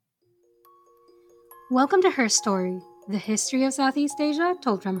Welcome to Her Story, the history of Southeast Asia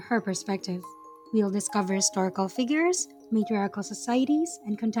told from her perspective. We'll discover historical figures, matriarchal societies,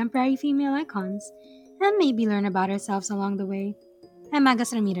 and contemporary female icons, and maybe learn about ourselves along the way. I'm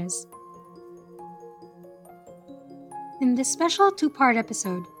Magas Ramirez. In this special two-part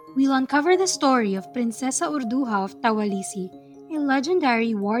episode, we'll uncover the story of Princesa Urduja of Tawalisi, a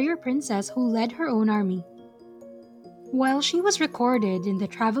legendary warrior princess who led her own army. While she was recorded in the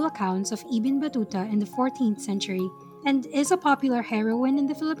travel accounts of Ibn Battuta in the 14th century and is a popular heroine in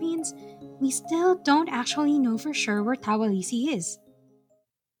the Philippines, we still don't actually know for sure where Tawalisi is.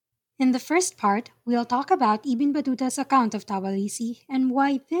 In the first part, we'll talk about Ibn Battuta's account of Tawalisi and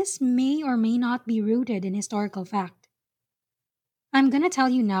why this may or may not be rooted in historical fact. I'm gonna tell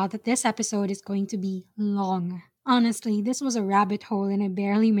you now that this episode is going to be long. Honestly, this was a rabbit hole and I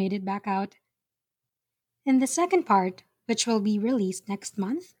barely made it back out. In the second part, which will be released next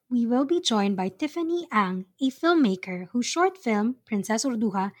month, we will be joined by Tiffany Ang, a filmmaker whose short film, Princess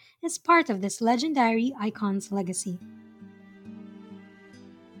Urduja, is part of this legendary icon's legacy.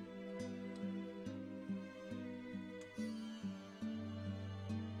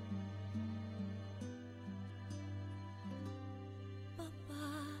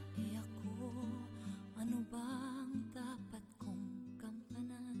 Babae ako, ano bang dapat kong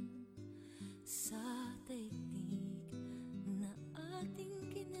gampanan sa daigdig na ating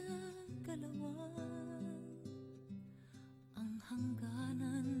ginagalawan? Ang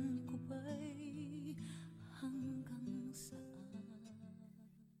hangganan ko ba'y hanggang saan?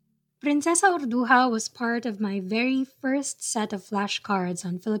 Princesa Urduja was part of my very first set of flashcards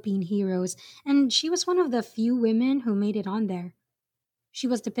on Philippine heroes, and she was one of the few women who made it on there. She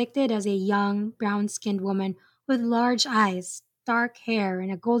was depicted as a young, brown skinned woman with large eyes, dark hair,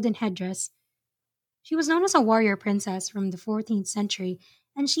 and a golden headdress. She was known as a warrior princess from the 14th century,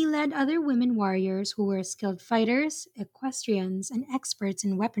 and she led other women warriors who were skilled fighters, equestrians, and experts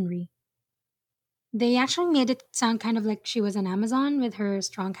in weaponry. They actually made it sound kind of like she was an Amazon with her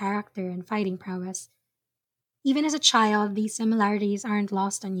strong character and fighting prowess. Even as a child, these similarities aren't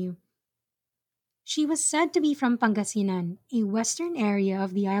lost on you. She was said to be from Pangasinan, a western area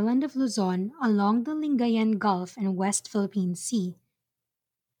of the island of Luzon along the Lingayen Gulf and West Philippine Sea.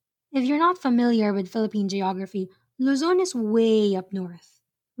 If you're not familiar with Philippine geography, Luzon is way up north.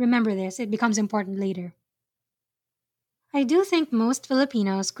 Remember this, it becomes important later. I do think most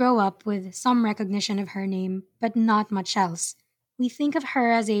Filipinos grow up with some recognition of her name, but not much else. We think of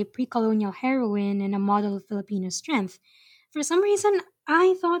her as a pre colonial heroine and a model of Filipino strength. For some reason,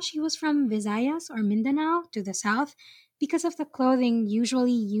 I thought she was from Visayas or Mindanao to the south because of the clothing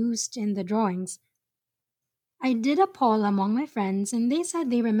usually used in the drawings. I did a poll among my friends and they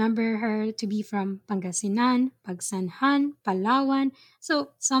said they remember her to be from Pangasinan, Pagsanhan, Palawan, so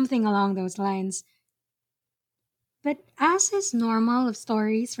something along those lines. But as is normal of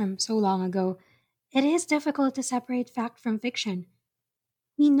stories from so long ago, it is difficult to separate fact from fiction.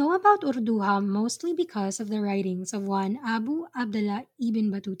 We know about Urduha mostly because of the writings of one Abu Abdullah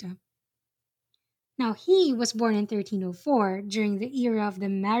ibn Battuta. Now, he was born in 1304 during the era of the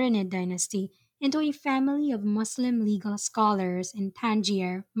Marinid dynasty into a family of Muslim legal scholars in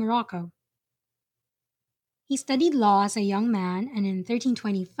Tangier, Morocco. He studied law as a young man and in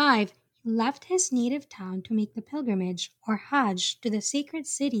 1325 he left his native town to make the pilgrimage or Hajj to the sacred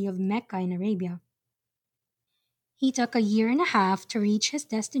city of Mecca in Arabia. He took a year and a half to reach his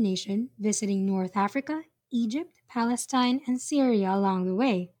destination, visiting North Africa, Egypt, Palestine, and Syria along the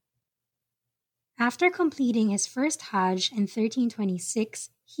way. After completing his first Hajj in 1326,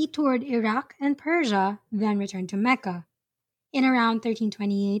 he toured Iraq and Persia, then returned to Mecca. In around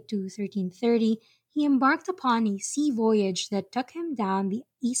 1328 to 1330, he embarked upon a sea voyage that took him down the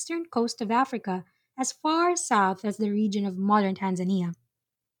eastern coast of Africa as far south as the region of modern Tanzania.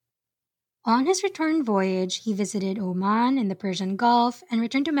 On his return voyage, he visited Oman and the Persian Gulf and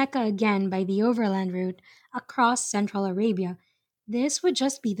returned to Mecca again by the overland route across central Arabia. This would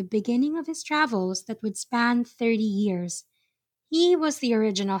just be the beginning of his travels that would span 30 years. He was the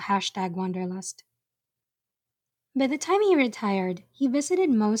original Wanderlust. By the time he retired, he visited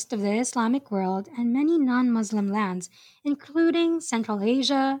most of the Islamic world and many non Muslim lands, including Central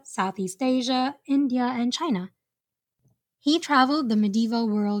Asia, Southeast Asia, India, and China. He traveled the medieval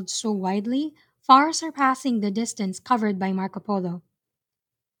world so widely, far surpassing the distance covered by Marco Polo.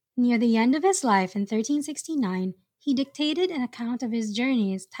 Near the end of his life in 1369, he dictated an account of his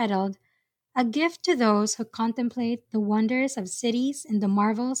journeys titled A Gift to Those Who Contemplate the Wonders of Cities and the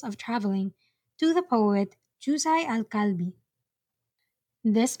Marvels of Traveling to the poet Jusay al-Kalbi.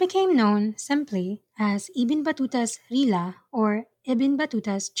 This became known simply as Ibn Battuta's Rila or Ibn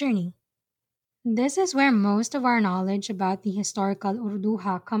Battuta's Journey. This is where most of our knowledge about the historical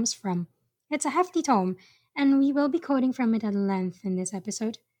Urduha comes from. It's a hefty tome, and we will be quoting from it at length in this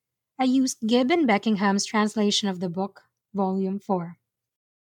episode. I used Gibbon Beckingham's translation of the book, Volume 4.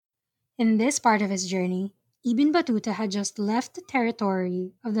 In this part of his journey, Ibn Battuta had just left the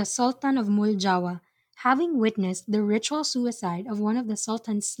territory of the Sultan of Muljawa, having witnessed the ritual suicide of one of the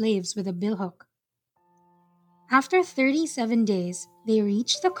Sultan's slaves with a billhook. After 37 days, they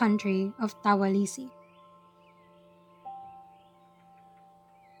reached the country of Tawalisi.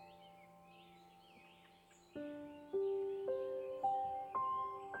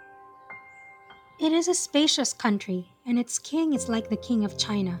 It is a spacious country, and its king is like the king of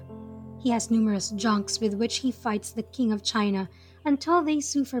China. He has numerous junks with which he fights the king of China until they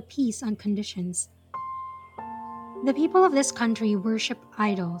sue for peace on conditions. The people of this country worship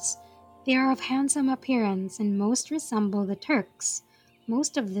idols. They are of handsome appearance and most resemble the Turks.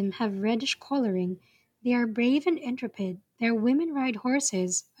 Most of them have reddish coloring. They are brave and intrepid. Their women ride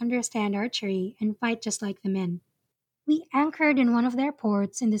horses, understand archery, and fight just like the men. We anchored in one of their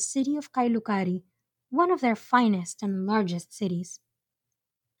ports in the city of Kailukari, one of their finest and largest cities.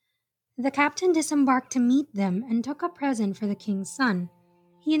 The captain disembarked to meet them and took a present for the king's son.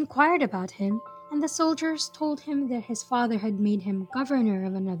 He inquired about him, and the soldiers told him that his father had made him governor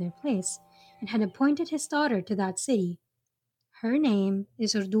of another place and had appointed his daughter to that city. Her name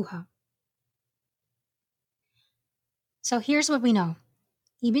is Urduha. So here's what we know.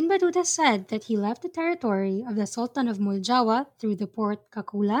 Ibn Battuta said that he left the territory of the Sultan of Muljawa through the port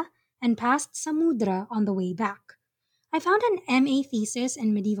Kakula and passed Samudra on the way back. I found an MA thesis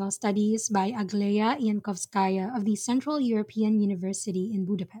in medieval studies by Agleya Yankovskaya of the Central European University in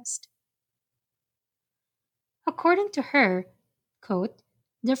Budapest. According to her, quote,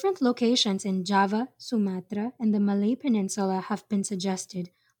 different locations in Java, Sumatra, and the Malay Peninsula have been suggested,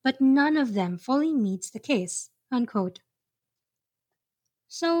 but none of them fully meets the case. Unquote.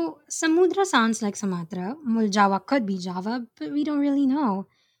 So, Samudra sounds like Sumatra, Muljawa could be Java, but we don't really know.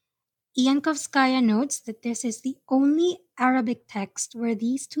 Yankovskaya notes that this is the only Arabic text where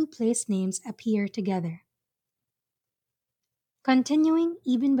these two place names appear together. Continuing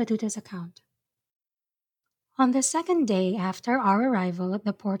Ibn Battuta's account. On the second day after our arrival at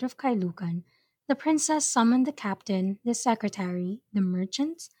the port of Kailukan, the princess summoned the captain, the secretary, the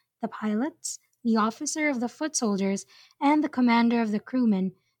merchants, the pilots, the officer of the foot soldiers, and the commander of the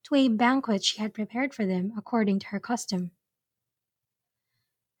crewmen to a banquet she had prepared for them according to her custom.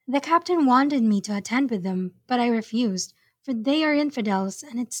 The captain wanted me to attend with them, but I refused, for they are infidels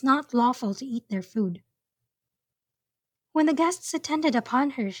and it's not lawful to eat their food. When the guests attended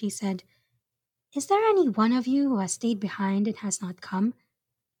upon her, she said, is there any one of you who has stayed behind and has not come?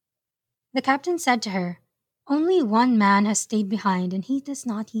 The captain said to her, only one man has stayed behind and he does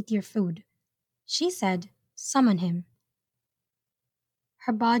not eat your food. She said, summon him.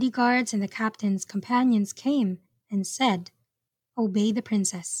 Her bodyguards and the captain's companions came and said, obey the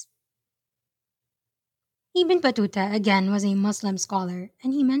princess. Ibn Battuta again was a Muslim scholar,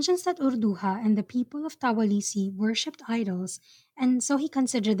 and he mentions that Urduha and the people of Tawalisi worshipped idols, and so he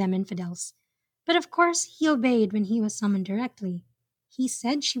considered them infidels. But of course, he obeyed when he was summoned directly. He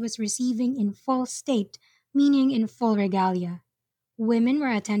said she was receiving in full state, meaning in full regalia. Women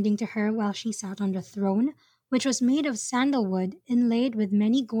were attending to her while she sat on the throne, which was made of sandalwood inlaid with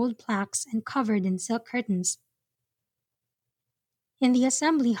many gold plaques and covered in silk curtains. In the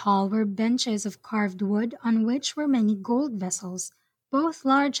assembly hall were benches of carved wood on which were many gold vessels, both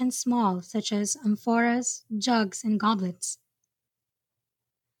large and small, such as amphoras, jugs, and goblets.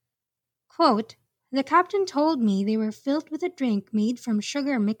 Quote, the captain told me they were filled with a drink made from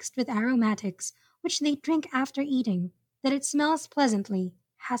sugar mixed with aromatics, which they drink after eating, that it smells pleasantly,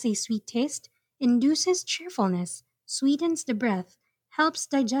 has a sweet taste, induces cheerfulness, sweetens the breath, helps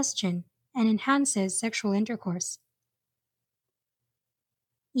digestion, and enhances sexual intercourse.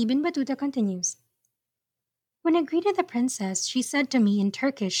 Ibn Battuta continues. When I greeted the princess, she said to me in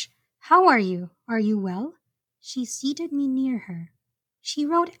Turkish, how are you? Are you well? She seated me near her. She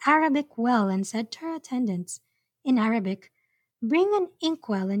wrote Arabic well and said to her attendants, in Arabic, bring an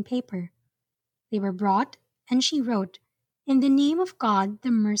inkwell and paper. They were brought, and she wrote, in the name of God,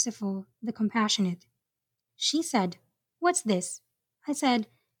 the merciful, the compassionate. She said, what's this? I said,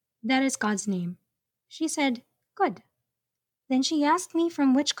 that is God's name. She said, good. Then she asked me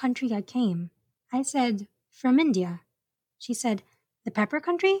from which country I came. I said, from India. She said, the pepper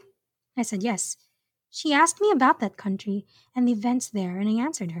country? I said, yes. She asked me about that country and the events there, and I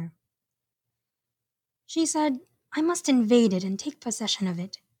answered her. She said, I must invade it and take possession of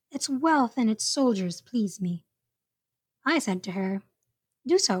it. Its wealth and its soldiers please me. I said to her,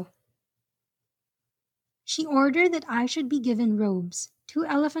 do so. She ordered that I should be given robes, 2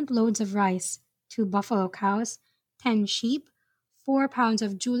 elephant loads of rice, 2 buffalo cows, 10 sheep, 4 pounds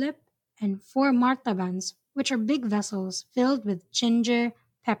of julep, and 4 martabans, which are big vessels filled with ginger,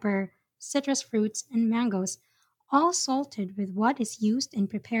 pepper, citrus fruits, and mangoes, all salted with what is used in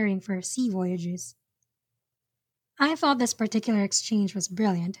preparing for sea voyages. I thought this particular exchange was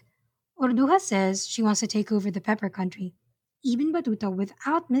brilliant. Orduja says she wants to take over the pepper country. Ibn Battuta,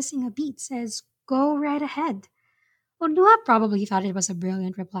 without missing a beat, says, "Go right ahead." Orduja probably thought it was a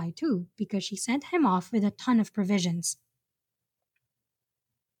brilliant reply too, because she sent him off with a ton of provisions.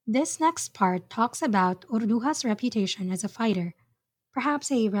 This next part talks about Urduja's reputation as a fighter,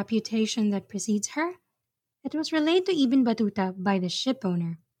 perhaps a reputation that precedes her. It was relayed to Ibn Battuta by the ship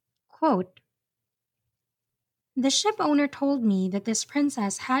owner. Quote, "The ship owner told me that this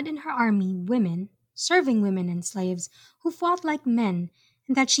princess had in her army women, serving women and slaves, who fought like men,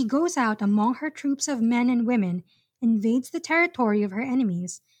 and that she goes out among her troops of men and women, invades the territory of her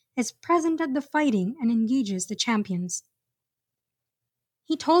enemies, is present at the fighting, and engages the champions.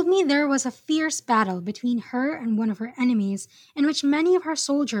 He told me there was a fierce battle between her and one of her enemies, in which many of her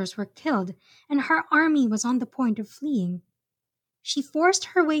soldiers were killed, and her army was on the point of fleeing. She forced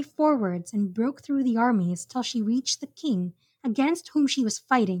her way forwards and broke through the armies till she reached the king, against whom she was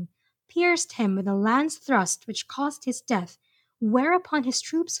fighting, pierced him with a lance thrust which caused his death, whereupon his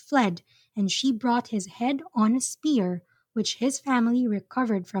troops fled, and she brought his head on a spear, which his family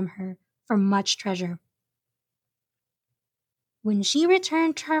recovered from her for much treasure. When she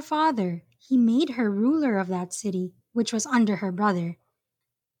returned to her father, he made her ruler of that city, which was under her brother.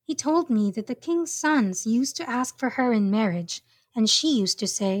 He told me that the king's sons used to ask for her in marriage, and she used to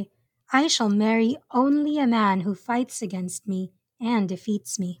say, 'I shall marry only a man who fights against me and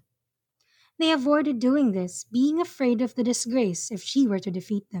defeats me.' They avoided doing this, being afraid of the disgrace if she were to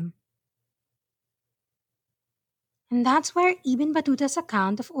defeat them." And that's where Ibn Battuta's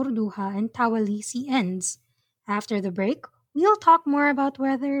account of Urduja and Tawalisi ends. After the break, we'll talk more about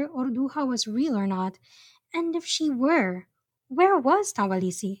whether Urduja was real or not, and if she were, where was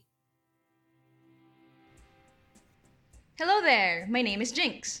Tawalisi? Hello there, my name is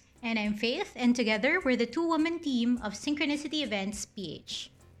Jinx. And I'm Faith, and together we're the two-woman team of Synchronicity Events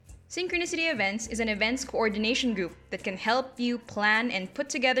PH. Synchronicity Events is an events coordination group that can help you plan and put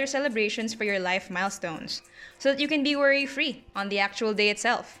together celebrations for your life milestones so that you can be worry free on the actual day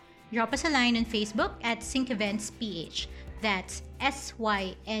itself. Drop us a line on Facebook at Sync Events PH. That's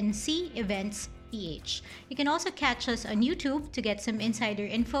SYNC Events PH. You can also catch us on YouTube to get some insider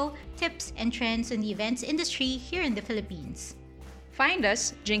info, tips, and trends in the events industry here in the Philippines. Find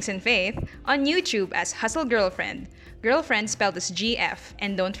us, Jinx and Faith, on YouTube as Hustle Girlfriend. Girlfriend spelled as GF,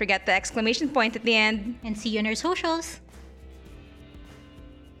 and don't forget the exclamation point at the end. And see you on our socials.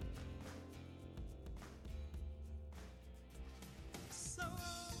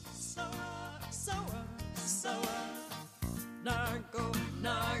 Narco,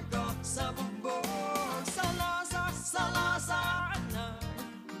 narco, sa bubong Salazar, Salazar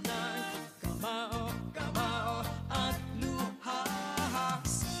Kamao, kamao at luha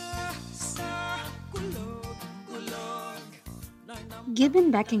Sir, kulog, kulog Gibbon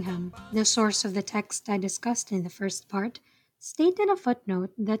Beckingham, the source of the text I discussed in the first part, stated in a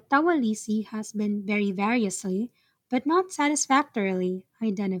footnote that Tawalisi has been very variously, but not satisfactorily,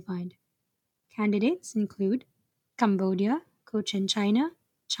 identified. Candidates include Cambodia, Cochin China,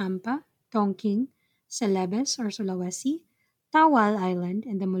 Champa, Tonkin, Celebes or Sulawesi, Tawal Island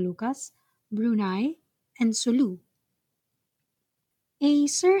in the Moluccas, Brunei, and Sulu. A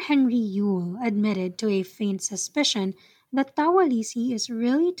Sir Henry Yule admitted to a faint suspicion that Tawalisi is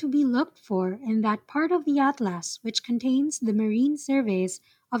really to be looked for in that part of the Atlas which contains the marine surveys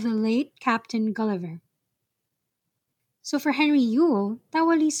of the late Captain Gulliver. So for Henry Yule,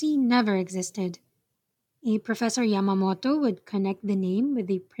 Tawalisi never existed. A Professor Yamamoto would connect the name with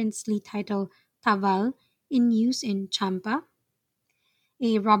the princely title Taval in use in Champa.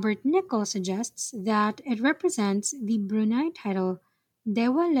 A Robert Nicol suggests that it represents the Brunei title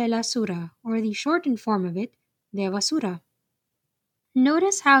Dewa Lela Sura, or the shortened form of it, Dewa Sura.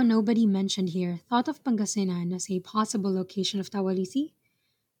 Notice how nobody mentioned here thought of Pangasinan as a possible location of Tawalisi.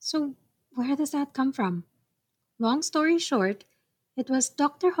 So, where does that come from? Long story short, it was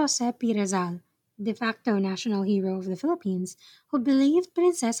Dr. Jose P. Rizal, de facto national hero of the Philippines, who believed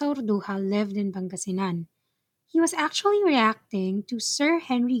Princesa Urduja lived in Pangasinan. He was actually reacting to Sir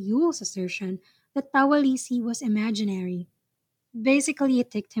Henry Yule's assertion that Tawalisi was imaginary. Basically, it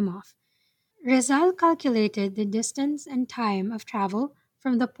ticked him off. Rizal calculated the distance and time of travel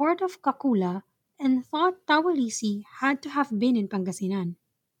from the port of Kakula and thought Tawalisi had to have been in Pangasinan.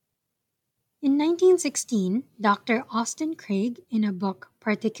 In 1916, Dr. Austin Craig, in a book,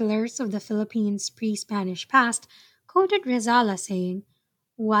 Particulars of the Philippines Pre Spanish Past, quoted Rizal as saying,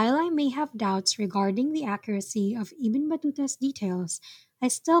 "While I may have doubts regarding the accuracy of Ibn Battuta's details, I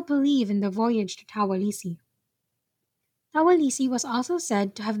still believe in the voyage to Tawalisi." Tawalisi was also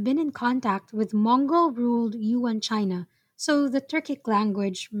said to have been in contact with Mongol ruled Yuan China, so the Turkic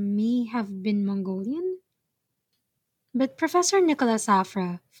language may have been Mongolian? But Professor Nicolas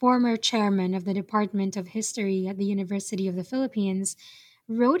Safra, former chairman of the Department of History at the University of the Philippines,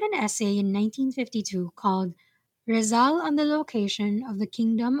 wrote an essay in 1952 called Rizal on the Location of the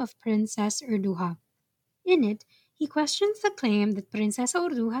Kingdom of Princess Urduja. In it, he questions the claim that Princesa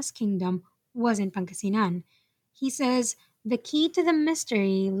Urduja's kingdom was in Pangasinan. He says the key to the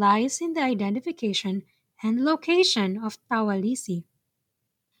mystery lies in the identification and location of Tawalisi.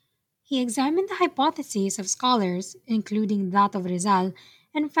 He examined the hypotheses of scholars, including that of Rizal,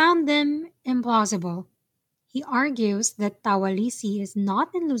 and found them implausible. He argues that Tawalisi is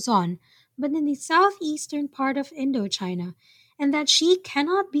not in Luzon, but in the southeastern part of Indochina, and that she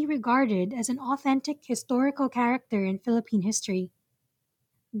cannot be regarded as an authentic historical character in Philippine history.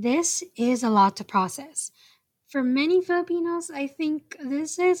 This is a lot to process. For many Filipinos, I think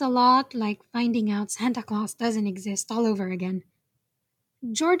this is a lot like finding out Santa Claus doesn't exist all over again.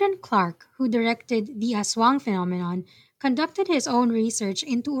 Jordan Clark, who directed the Aswang phenomenon, conducted his own research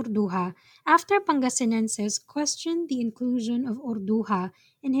into Urduja after Pangasinenses questioned the inclusion of Urduja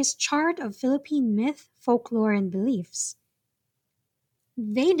in his chart of Philippine myth, folklore, and beliefs.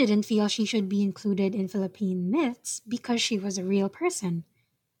 They didn't feel she should be included in Philippine myths because she was a real person.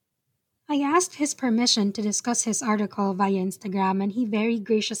 I asked his permission to discuss his article via Instagram and he very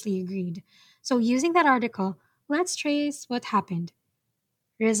graciously agreed. So, using that article, let's trace what happened.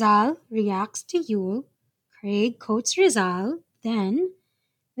 Rizal reacts to Yule, Craig quotes Rizal, then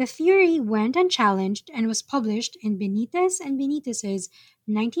the theory went unchallenged and was published in Benitez and Benitez's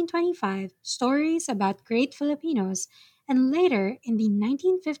 1925 Stories About Great Filipinos and later in the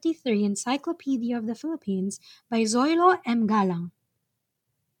 1953 Encyclopedia of the Philippines by Zoilo M. Galang.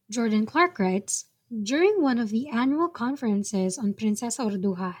 Jordan Clark writes, during one of the annual conferences on Princesa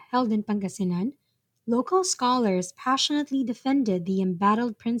Urduja held in Pangasinan, local scholars passionately defended the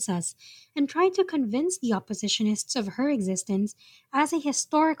embattled princess and tried to convince the oppositionists of her existence as a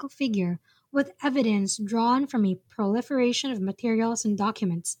historical figure with evidence drawn from a proliferation of materials and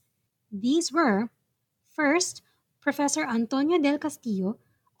documents. These were, first, Professor Antonio del Castillo,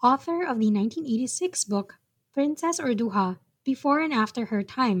 author of the 1986 book Princess Urduja Before and After Her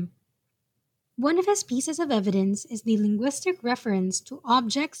Time. One of his pieces of evidence is the linguistic reference to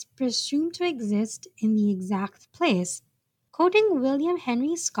objects presumed to exist in the exact place. Quoting William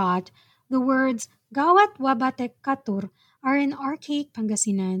Henry Scott, the words Gawat Wabatek Katur are in archaic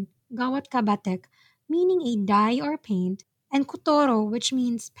Pangasinan, Gawat Kabatek, meaning a dye or paint, and Kutoro, which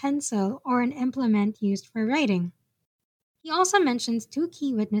means pencil or an implement used for writing. He also mentions two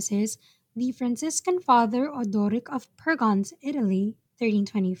key witnesses, the Franciscan Father Odoric of Pergons, Italy,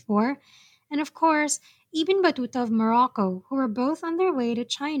 1324, and of course, Ibn Battuta of Morocco, who were both on their way to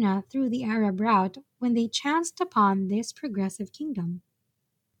China through the Arab route when they chanced upon this progressive kingdom.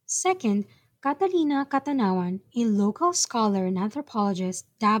 Second, Catalina Katanawan, a local scholar and anthropologist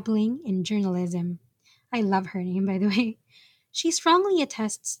dabbling in journalism. I love her name, by the way. She strongly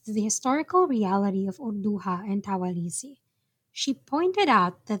attests to the historical reality of Urduja and Tawalisi. She pointed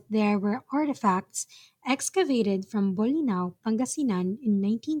out that there were artifacts excavated from Bolinao, Pangasinan in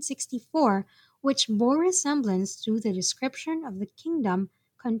 1964 which bore resemblance to the description of the kingdom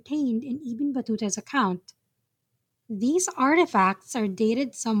contained in Ibn Battuta's account. These artifacts are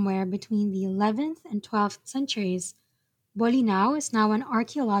dated somewhere between the 11th and 12th centuries. Bolinao is now an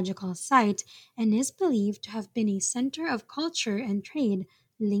archaeological site and is believed to have been a center of culture and trade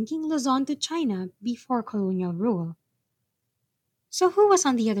linking Luzon to China before colonial rule. So who was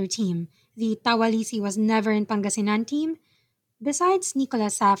on the other team? The Tawalisi was never in Pangasinan team? Besides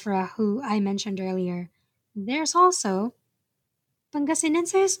Nicolas Safra, who I mentioned earlier, there's also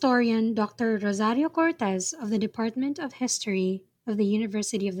Pangasinense historian Dr. Rosario Cortez of the Department of History of the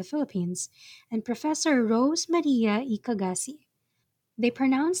University of the Philippines and Professor Rose Maria Ikagasi. They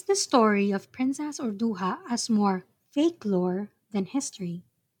pronounce the story of Princess Urduja as more fake lore than history.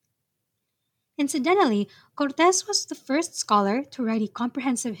 Incidentally, Cortez was the first scholar to write a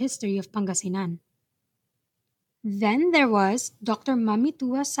comprehensive history of Pangasinan. Then there was Dr.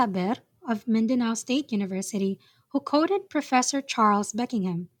 Mamitua Saber of Mindanao State University, who quoted Professor Charles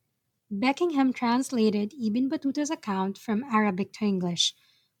Beckingham. Beckingham translated Ibn Battuta's account from Arabic to English.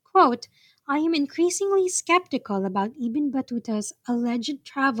 Quote, I am increasingly skeptical about Ibn Battuta's alleged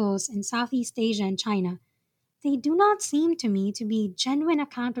travels in Southeast Asia and China. They do not seem to me to be genuine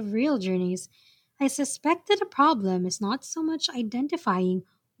account of real journeys. I suspect that the problem is not so much identifying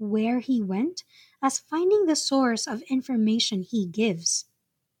where he went as finding the source of information he gives.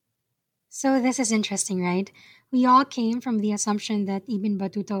 So this is interesting, right? We all came from the assumption that Ibn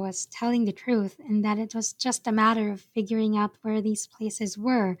Battuta was telling the truth and that it was just a matter of figuring out where these places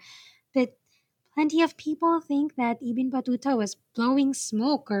were. But plenty of people think that Ibn Battuta was blowing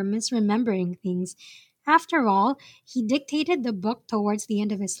smoke or misremembering things. After all, he dictated the book towards the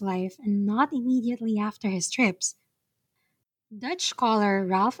end of his life and not immediately after his trips. Dutch scholar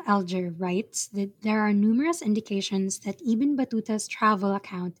Ralph Elger writes that there are numerous indications that Ibn Battuta's travel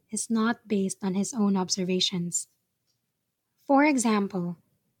account is not based on his own observations. For example,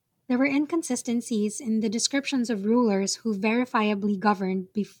 there were inconsistencies in the descriptions of rulers who verifiably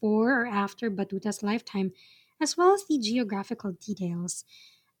governed before or after Batuta's lifetime, as well as the geographical details.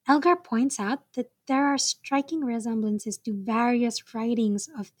 Elgar points out that there are striking resemblances to various writings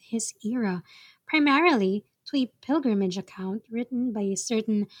of his era, primarily to a pilgrimage account written by a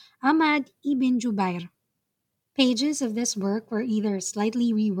certain Ahmad ibn Jubair. Pages of this work were either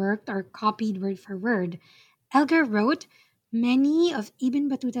slightly reworked or copied word for word. Elgar wrote, "Many of Ibn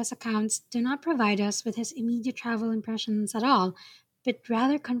Battuta's accounts do not provide us with his immediate travel impressions at all, but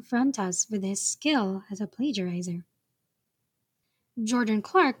rather confront us with his skill as a plagiarizer." Jordan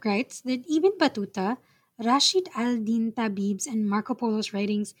Clark writes that Ibn Battuta, Rashid al-Din Tabib's, and Marco Polo's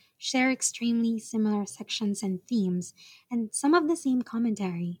writings share extremely similar sections and themes, and some of the same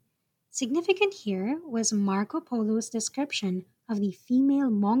commentary. Significant here was Marco Polo's description of the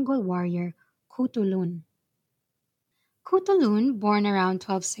female Mongol warrior Kutulun. Kutulun, born around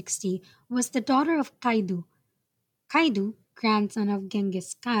 1260, was the daughter of Kaidu. Kaidu, grandson of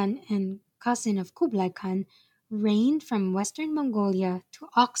Genghis Khan and cousin of Kublai Khan, reigned from western Mongolia to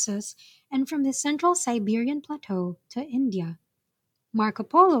Oxus and from the central Siberian plateau to India. Marco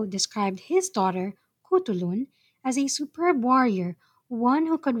Polo described his daughter, Kutulun, as a superb warrior, one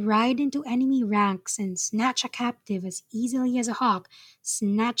who could ride into enemy ranks and snatch a captive as easily as a hawk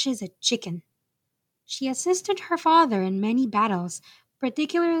snatches a chicken. She assisted her father in many battles,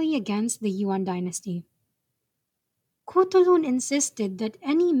 particularly against the Yuan dynasty. Kutulun insisted that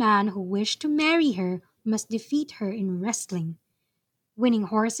any man who wished to marry her must defeat her in wrestling. Winning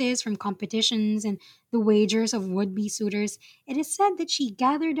horses from competitions and the wagers of would be suitors, it is said that she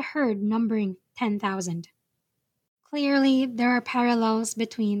gathered a herd numbering 10,000. Clearly, there are parallels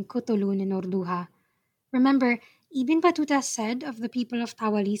between Kutulun and Urduha. Remember, Ibn Battuta said of the people of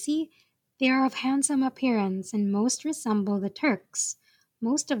Tawalisi, "They are of handsome appearance and most resemble the Turks.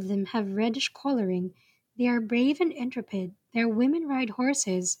 Most of them have reddish coloring. They are brave and intrepid. Their women ride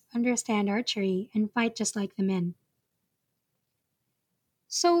horses, understand archery, and fight just like the men."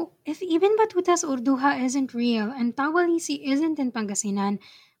 So, if Ibn Battuta's Urduha isn't real and Tawalisi isn't in Pangasinan,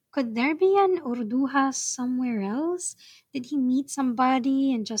 could there be an Urduha somewhere else? Did he meet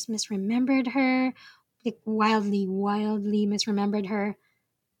somebody and just misremembered her? Like wildly misremembered her?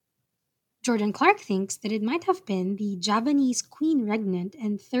 Jordan Clark thinks that it might have been the Javanese queen regnant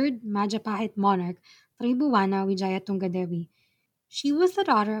and third Majapahit monarch, Tribuwana Wijaya Devi. She was the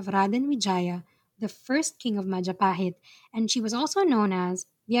daughter of Raden Wijaya, the first king of Majapahit, and she was also known as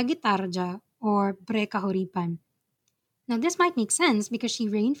Vyagitarja or Brekahuripan. Now, this might make sense because she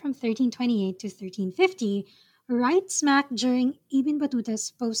reigned from 1328 to 1350, right smack during Ibn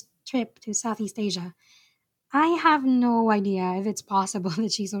Battuta's post trip to Southeast Asia. I have no idea if it's possible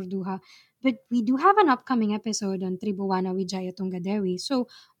that she's Urduha, but we do have an upcoming episode on Tribuwana Wijaya Dewi, so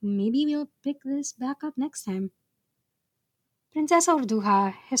maybe we'll pick this back up next time. Princesa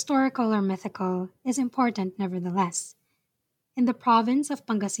Urduha, historical or mythical, is important nevertheless. In the province of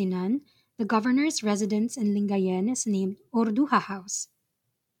Pangasinan, the governor's residence in Lingayen is named Urduha House.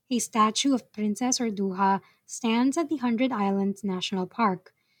 A statue of Princess Urduha stands at the Hundred Islands National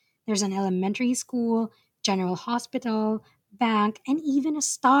Park. There's an elementary school, general hospital, bank, and even a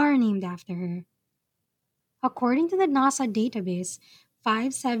star named after her. According to the NASA database,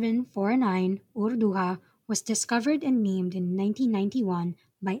 5749 Urduha was discovered and named in 1991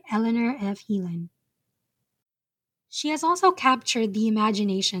 by Eleanor F. Heelan. She has also captured the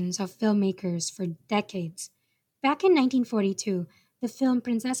imaginations of filmmakers for decades. Back in 1942, the film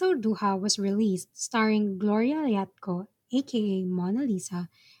Princesa Urduha was released, starring Gloria Liatco, aka Mona Lisa,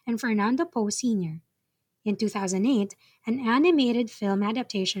 and Fernando Poe Sr. In 2008, an animated film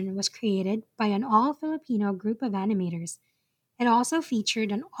adaptation was created by an all Filipino group of animators. It also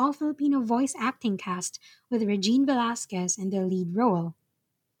featured an all Filipino voice acting cast with Regine Velasquez in the lead role.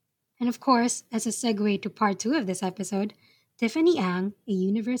 And of course, as a segue to part 2 of this episode, Tiffany Ang, a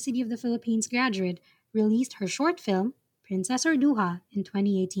University of the Philippines graduate, released her short film, Princess Orduha, in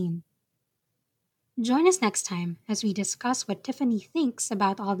 2018. Join us next time as we discuss what Tiffany thinks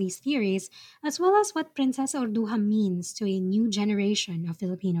about all these theories, as well as what Princess Orduha means to a new generation of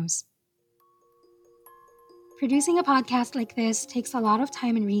Filipinos. Producing a podcast like this takes a lot of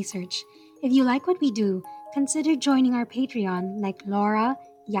time and research. If you like what we do, consider joining our Patreon like Laura,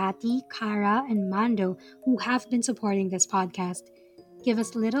 Yati, Kara, and Mando, who have been supporting this podcast. Give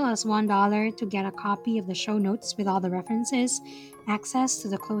as little as $1 to get a copy of the show notes with all the references, access to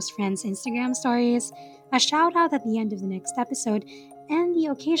the close friends' Instagram stories, a shout out at the end of the next episode, and the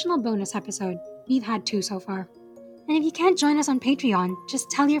occasional bonus episode. We've had 2 so far. And if you can't join us on Patreon, just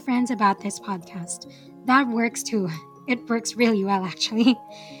tell your friends about this podcast. That works too. It works really well, actually.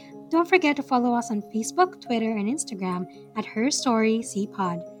 Don't forget to follow us on Facebook, Twitter, and Instagram at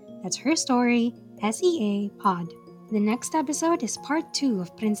HerStoryCPod. That's HerStory, SEA Pod. The next episode is part 2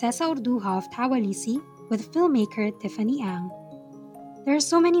 of Princesa Orduha of Tawalisi with filmmaker Tiffany Ang. There are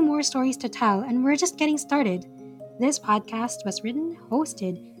so many more stories to tell, and we're just getting started. This podcast was written,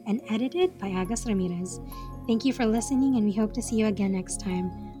 hosted, and edited by Agus Ramirez. Thank you for listening, and we hope to see you again next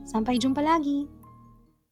time. Sampai jumpa lagi!